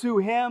pursue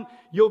him,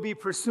 you'll be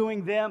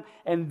pursuing them,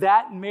 and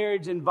that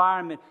marriage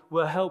environment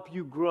will help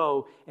you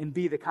grow and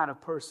be the kind of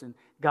person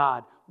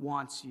God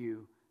wants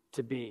you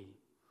to be.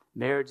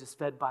 Marriage is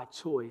fed by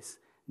choice,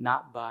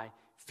 not by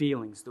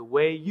feelings. The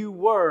way you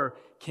were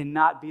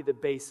cannot be the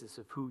basis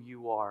of who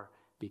you are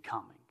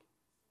becoming.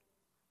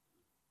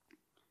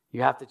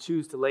 You have to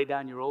choose to lay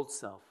down your old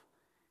self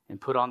and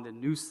put on the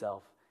new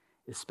self,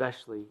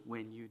 especially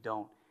when you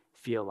don't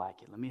feel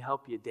like it. Let me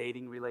help you.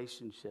 Dating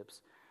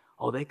relationships.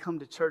 Oh, they come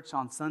to church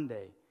on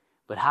Sunday,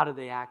 but how do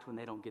they act when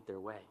they don't get their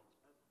way?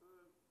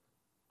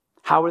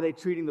 How are they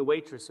treating the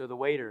waitress or the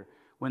waiter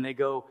when they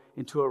go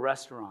into a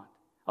restaurant?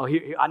 Oh,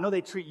 here, I know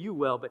they treat you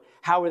well, but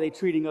how are they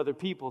treating other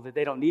people that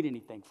they don't need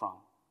anything from,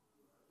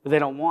 that they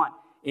don't want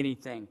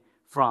anything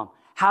from?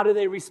 How do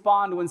they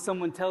respond when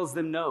someone tells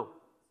them no?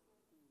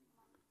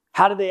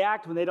 How do they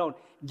act when they don't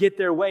get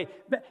their way?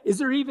 Is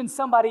there even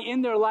somebody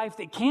in their life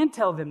that can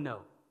tell them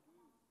no?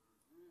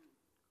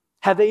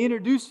 Have they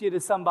introduced you to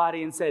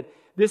somebody and said,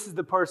 this is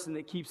the person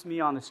that keeps me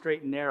on the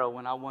straight and narrow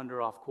when I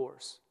wander off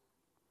course?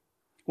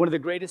 One of the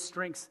greatest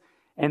strengths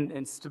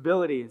and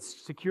stability and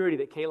security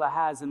that Kayla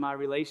has in my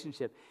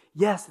relationship,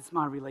 yes, it's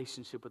my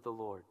relationship with the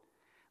Lord,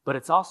 but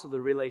it's also the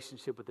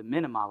relationship with the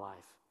men in my life,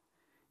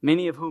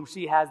 many of whom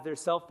she has their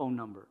cell phone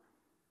number.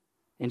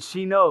 And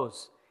she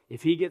knows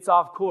if he gets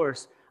off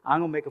course,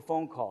 I'm going to make a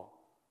phone call.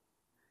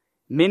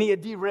 Many a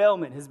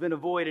derailment has been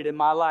avoided in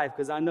my life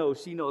because I know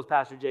she knows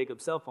Pastor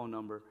Jacob's cell phone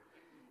number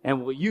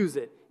and will use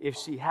it if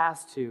she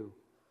has to.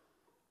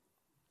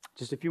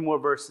 Just a few more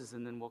verses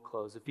and then we'll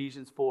close.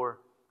 Ephesians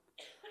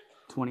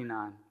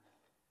 4:29.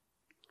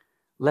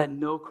 Let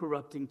no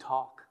corrupting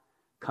talk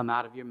come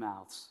out of your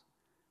mouths,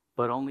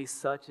 but only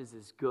such as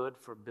is good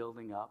for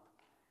building up,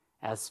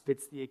 as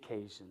fits the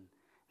occasion,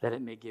 that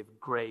it may give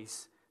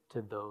grace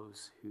to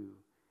those who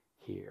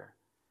hear.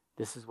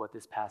 This is what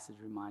this passage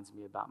reminds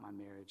me about my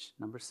marriage.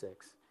 Number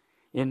 6,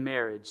 in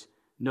marriage,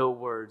 no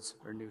words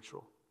are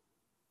neutral.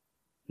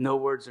 No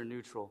words are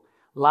neutral.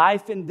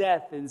 Life and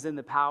death is in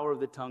the power of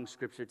the tongue,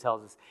 Scripture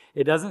tells us.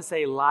 It doesn't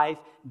say life,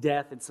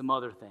 death, and some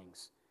other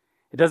things.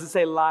 It doesn't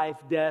say life,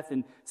 death,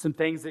 and some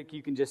things that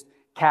you can just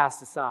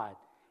cast aside.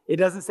 It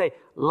doesn't say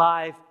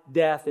life,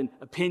 death, and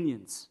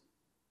opinions.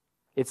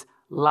 It's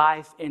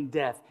life and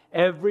death.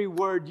 Every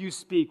word you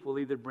speak will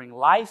either bring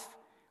life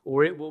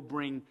or it will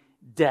bring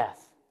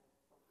death.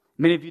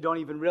 Many of you don't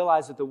even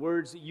realize that the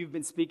words that you've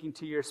been speaking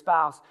to your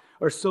spouse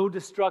are so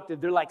destructive.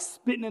 They're like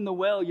spitting in the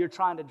well you're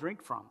trying to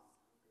drink from.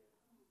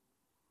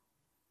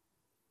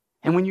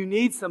 And when you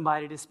need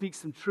somebody to speak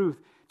some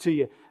truth to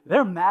you,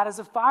 they're mad as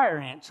a fire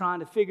ant trying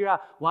to figure out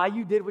why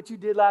you did what you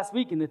did last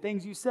week and the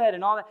things you said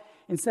and all that,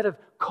 instead of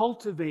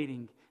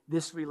cultivating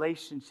this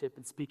relationship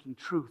and speaking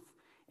truth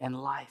and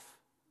life.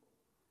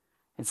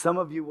 And some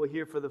of you will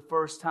hear for the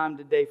first time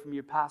today from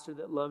your pastor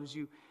that loves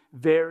you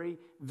very,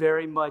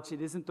 very much.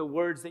 It isn't the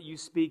words that you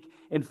speak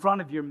in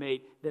front of your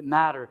mate that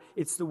matter.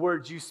 It's the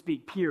words you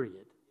speak,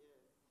 period.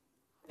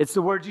 It's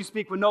the words you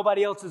speak when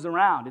nobody else is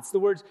around. It's the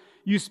words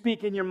you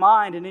speak in your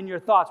mind and in your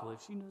thoughts. Well,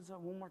 if she does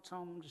that one more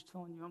time, I'm just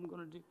telling you I'm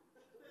going to do.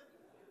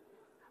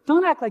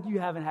 Don't act like you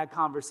haven't had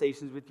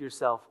conversations with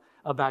yourself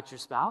about your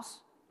spouse.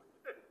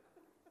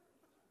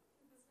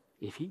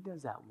 If he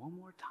does that one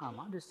more time,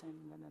 I'm just saying,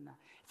 no.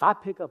 If I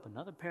pick up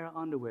another pair of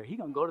underwear, he's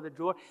going to go to the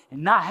drawer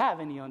and not have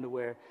any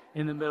underwear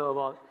in the middle of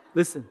all.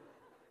 Listen.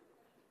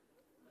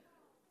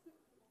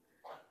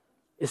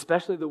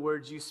 Especially the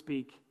words you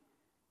speak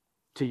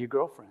to your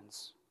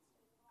girlfriends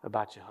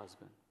about your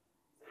husband.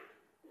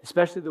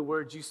 Especially the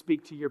words you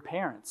speak to your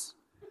parents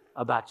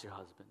about your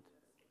husband.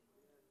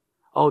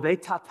 Oh, they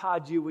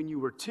ta-ta'd you when you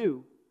were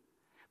 2.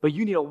 But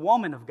you need a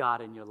woman of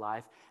God in your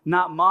life,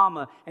 not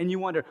mama. And you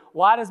wonder,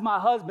 why does my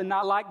husband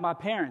not like my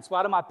parents?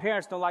 Why do my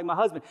parents don't like my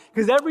husband?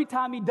 Because every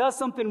time he does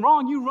something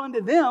wrong, you run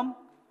to them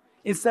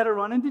instead of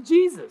running to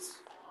Jesus.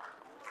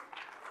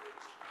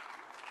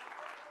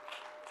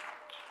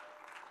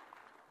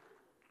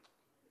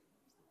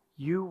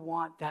 You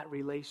want that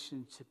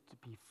relationship to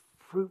be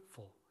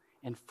fruitful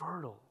and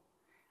fertile.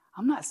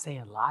 I'm not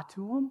saying lie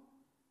to them.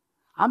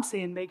 I'm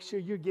saying make sure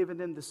you're giving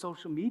them the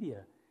social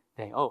media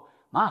thing. Oh,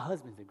 my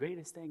husband's the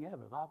greatest thing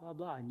ever, blah, blah,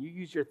 blah. And you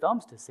use your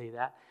thumbs to say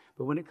that.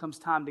 But when it comes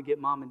time to get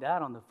mom and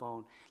dad on the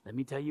phone, let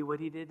me tell you what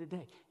he did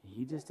today. And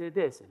he just did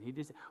this. And he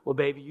just, well,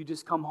 baby, you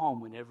just come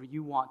home whenever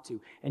you want to.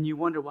 And you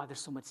wonder why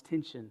there's so much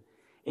tension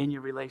in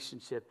your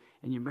relationship,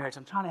 in your marriage.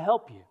 I'm trying to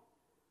help you.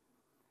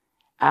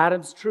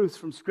 Adam's truth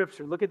from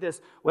Scripture. Look at this.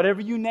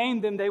 Whatever you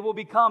name them, they will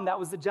become. That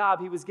was the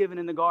job he was given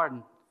in the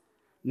garden.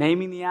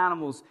 Naming the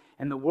animals,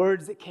 and the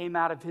words that came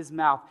out of his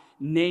mouth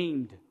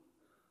named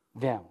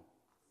them.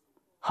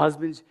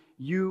 Husbands,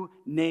 you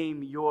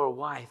name your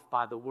wife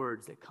by the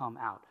words that come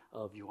out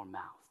of your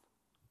mouth.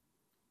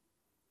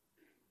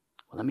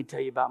 Well, let me tell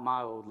you about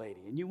my old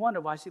lady. And you wonder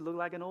why she looked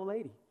like an old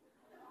lady.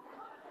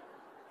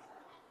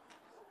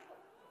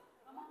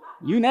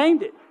 You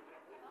named it.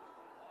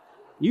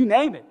 You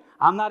name it.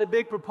 I'm not a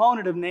big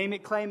proponent of name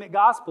it, claim it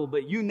gospel,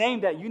 but you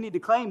named that. You need to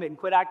claim it and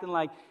quit acting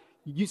like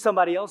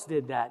somebody else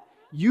did that.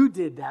 You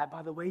did that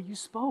by the way you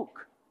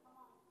spoke.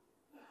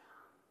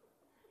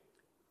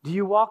 Do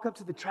you walk up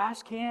to the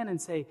trash can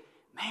and say,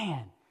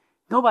 man,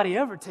 nobody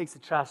ever takes the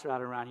trash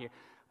out around here.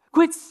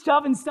 Quit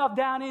shoving stuff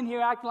down in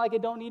here, acting like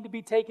it don't need to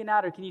be taken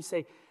out. Or can you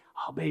say,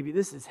 oh, baby,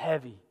 this is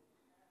heavy.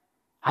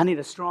 I need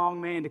a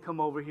strong man to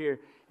come over here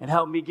and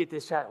help me get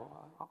this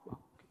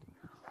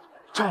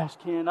trash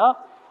can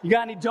up. You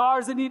got any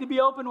jars that need to be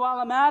opened while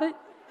I'm at it?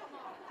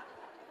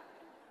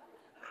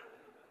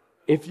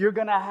 If you're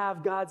going to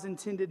have God's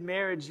intended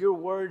marriage, your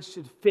words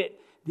should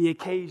fit the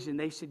occasion.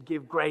 They should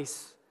give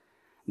grace,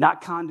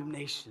 not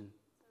condemnation.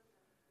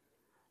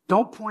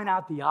 Don't point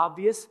out the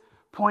obvious.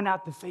 Point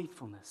out the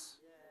faithfulness.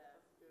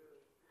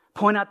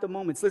 Point out the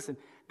moments. Listen,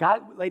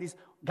 ladies,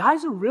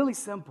 guys are really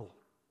simple.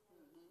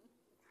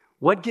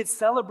 What gets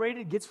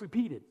celebrated gets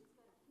repeated.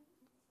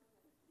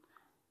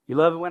 You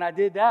love it when I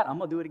did that? I'm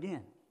going to do it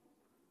again.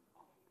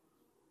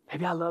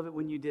 Maybe I love it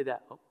when you did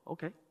that. Oh,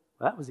 okay,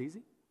 well, that was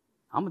easy.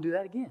 I'm going to do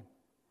that again.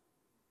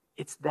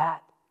 It's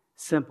that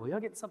simple. Y'all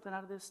getting something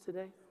out of this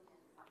today?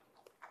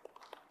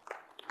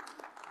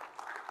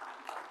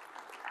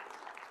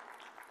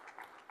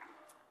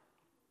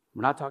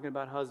 We're not talking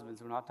about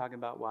husbands. We're not talking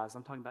about wives.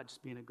 I'm talking about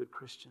just being a good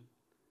Christian.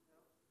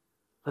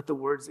 Let the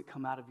words that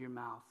come out of your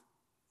mouth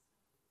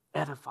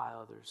edify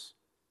others.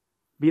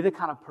 Be the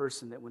kind of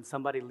person that when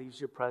somebody leaves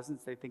your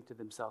presence, they think to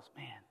themselves,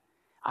 man,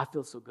 I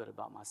feel so good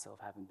about myself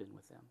having been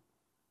with them.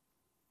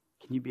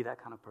 Can you be that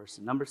kind of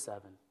person? Number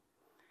 7,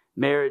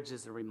 marriage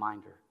is a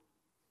reminder.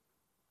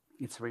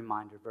 It's a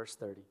reminder, verse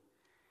 30.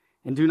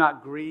 And do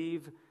not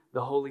grieve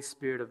the Holy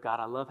Spirit of God.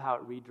 I love how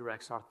it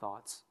redirects our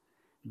thoughts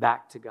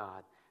back to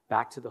God,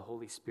 back to the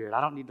Holy Spirit. I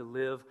don't need to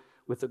live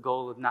with the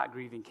goal of not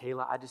grieving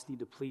Kayla. I just need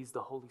to please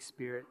the Holy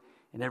Spirit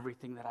in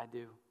everything that I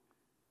do.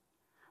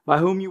 By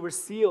whom you were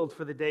sealed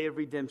for the day of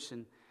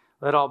redemption.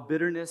 Let all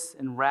bitterness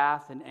and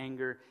wrath and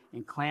anger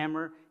and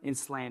clamor and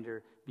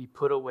slander be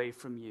put away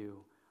from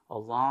you,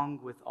 along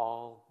with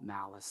all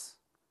malice.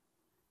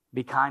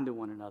 Be kind to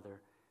one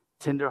another,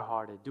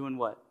 tenderhearted. Doing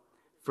what?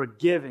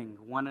 Forgiving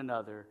one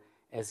another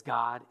as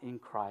God in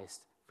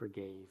Christ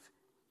forgave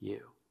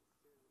you.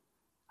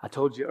 I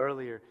told you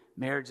earlier,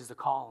 marriage is a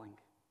calling.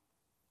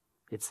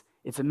 It's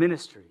a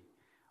ministry,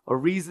 a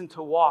reason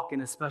to walk in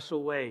a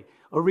special way,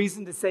 a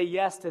reason to say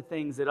yes to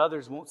things that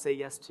others won't say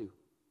yes to.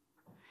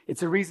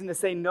 It's a reason to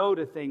say no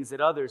to things that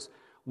others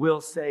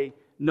will say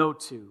no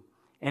to.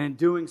 And in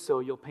doing so,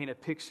 you'll paint a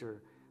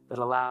picture that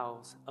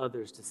allows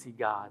others to see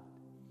God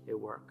at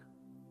work.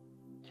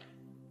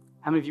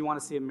 How many of you want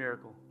to see a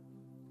miracle?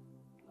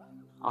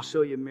 I'll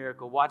show you a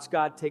miracle. Watch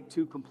God take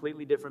two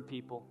completely different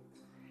people,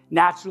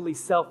 naturally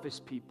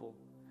selfish people,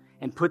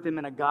 and put them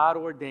in a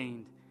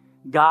God-ordained,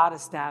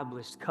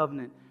 God-established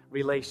covenant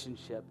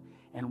relationship,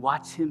 and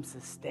watch Him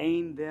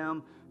sustain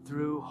them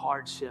through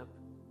hardship.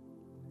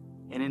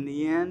 And in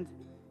the end,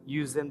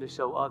 use them to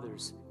show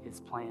others His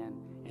plan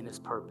and His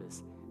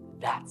purpose.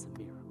 That's a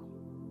miracle.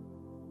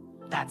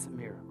 That's a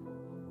miracle.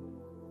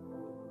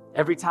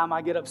 Every time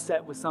I get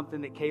upset with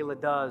something that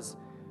Kayla does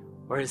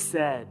or has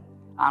said,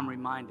 I'm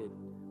reminded,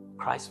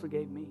 Christ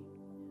forgave me.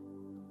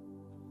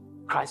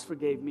 Christ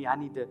forgave me. I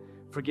need to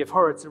forgive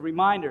her. It's a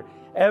reminder.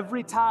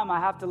 Every time I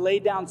have to lay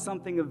down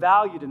something of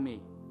value to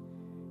me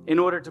in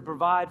order to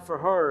provide for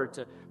her,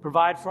 to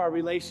provide for our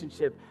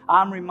relationship,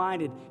 I'm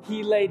reminded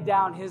He laid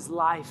down His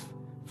life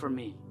for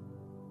me.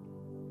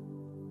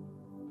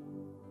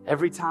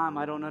 Every time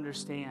I don't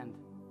understand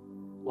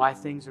why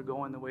things are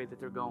going the way that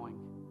they're going,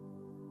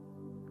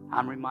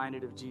 I'm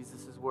reminded of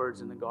Jesus'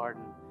 words in the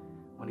garden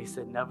when He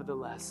said,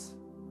 nevertheless,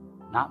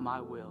 not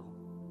my will,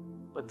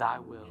 but thy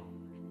will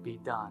be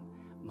done.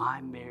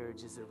 My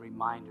marriage is a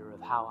reminder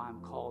of how I'm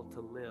called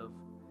to live,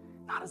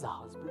 not as a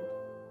husband,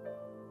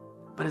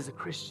 but as a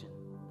Christian.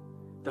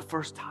 The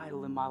first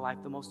title in my life,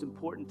 the most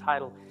important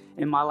title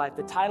in my life,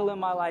 the title in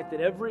my life that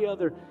every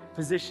other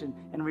position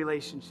and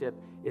relationship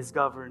is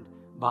governed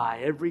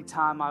by. Every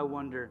time I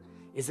wonder,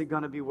 is it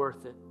going to be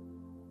worth it?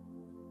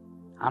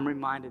 I'm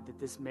reminded that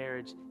this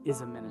marriage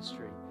is a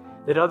ministry,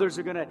 that others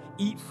are going to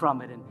eat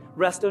from it and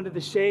rest under the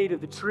shade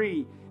of the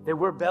tree that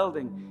we're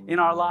building in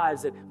our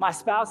lives, that my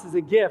spouse is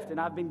a gift and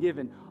I've been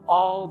given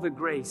all the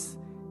grace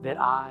that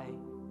I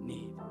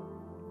need.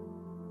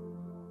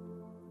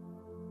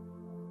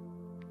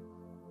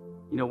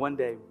 You know, one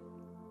day,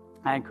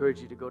 I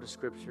encourage you to go to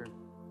Scripture,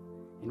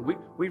 and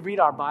we read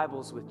our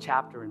Bibles with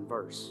chapter and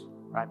verse,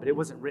 right? But it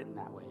wasn't written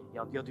that way.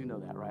 Y'all do know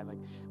that, right? Like,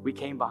 we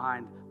came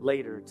behind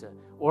later to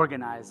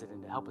organize it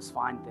and to help us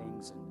find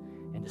things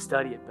and to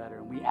study it better,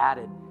 and we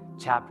added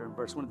chapter and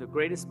verse. One of the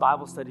greatest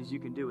Bible studies you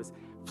can do is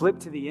flip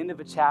to the end of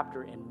a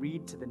chapter and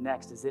read to the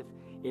next as if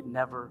it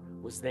never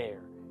was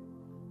there,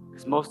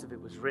 because most of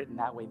it was written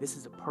that way. This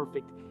is a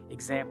perfect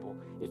example.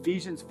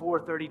 Ephesians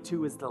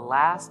 4:32 is the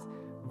last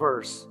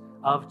verse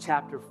of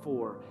chapter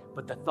 4,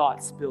 but the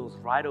thought spills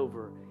right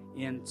over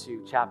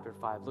into chapter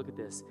 5. Look at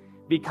this.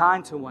 Be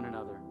kind to one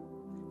another,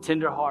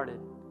 tenderhearted,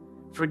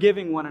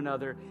 forgiving one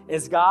another,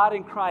 as God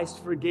in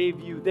Christ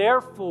forgave you.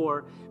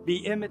 Therefore, be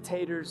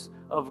imitators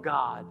of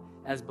God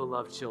as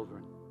beloved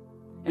children,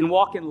 and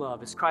walk in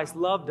love as Christ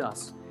loved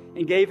us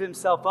and gave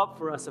Himself up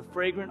for us, a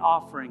fragrant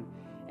offering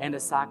and a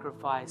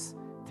sacrifice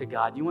to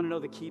God. You want to know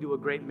the key to a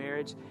great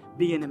marriage?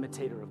 Be an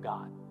imitator of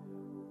God.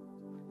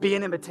 Be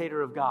an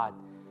imitator of God.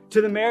 To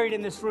the married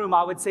in this room,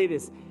 I would say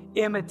this: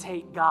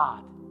 imitate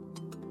God.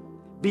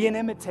 Be an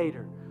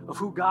imitator of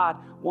who God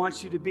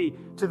wants you to be.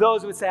 To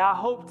those who would say, I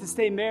hope to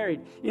stay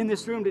married in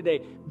this room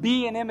today,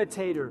 be an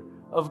imitator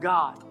of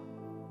God.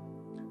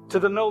 To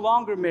the no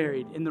longer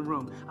married in the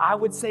room, I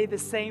would say the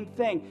same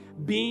thing.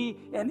 Be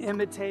an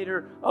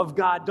imitator of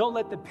God. Don't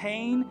let the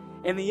pain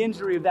and the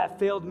injury of that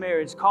failed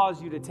marriage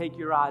cause you to take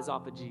your eyes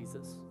off of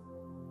Jesus.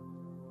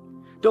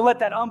 Don't let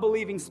that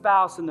unbelieving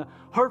spouse and the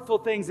hurtful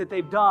things that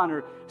they've done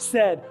or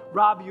said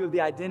rob you of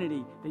the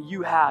identity that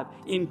you have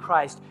in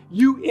Christ.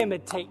 You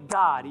imitate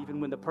God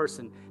even when the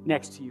person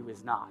next to you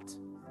is not.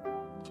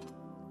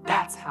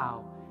 That's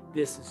how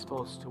this is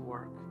supposed to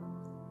work.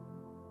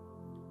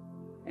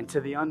 And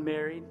to the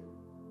unmarried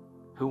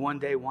who one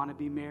day want to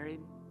be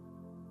married,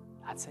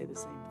 I'd say the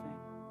same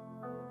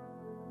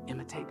thing.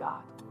 Imitate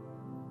God.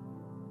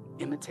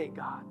 Imitate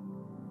God.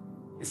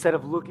 Instead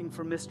of looking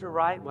for Mr.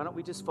 Right, why don't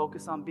we just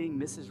focus on being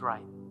Mrs.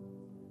 Right?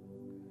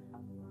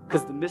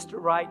 Because the Mr.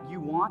 Right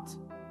you want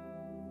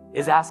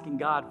is asking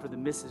God for the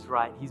Mrs.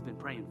 Right He's been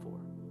praying for.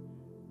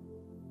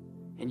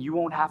 And you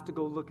won't have to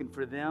go looking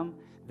for them.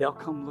 They'll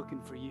come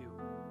looking for you.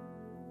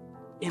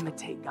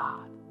 Imitate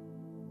God.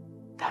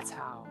 That's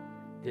how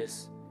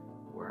this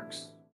works.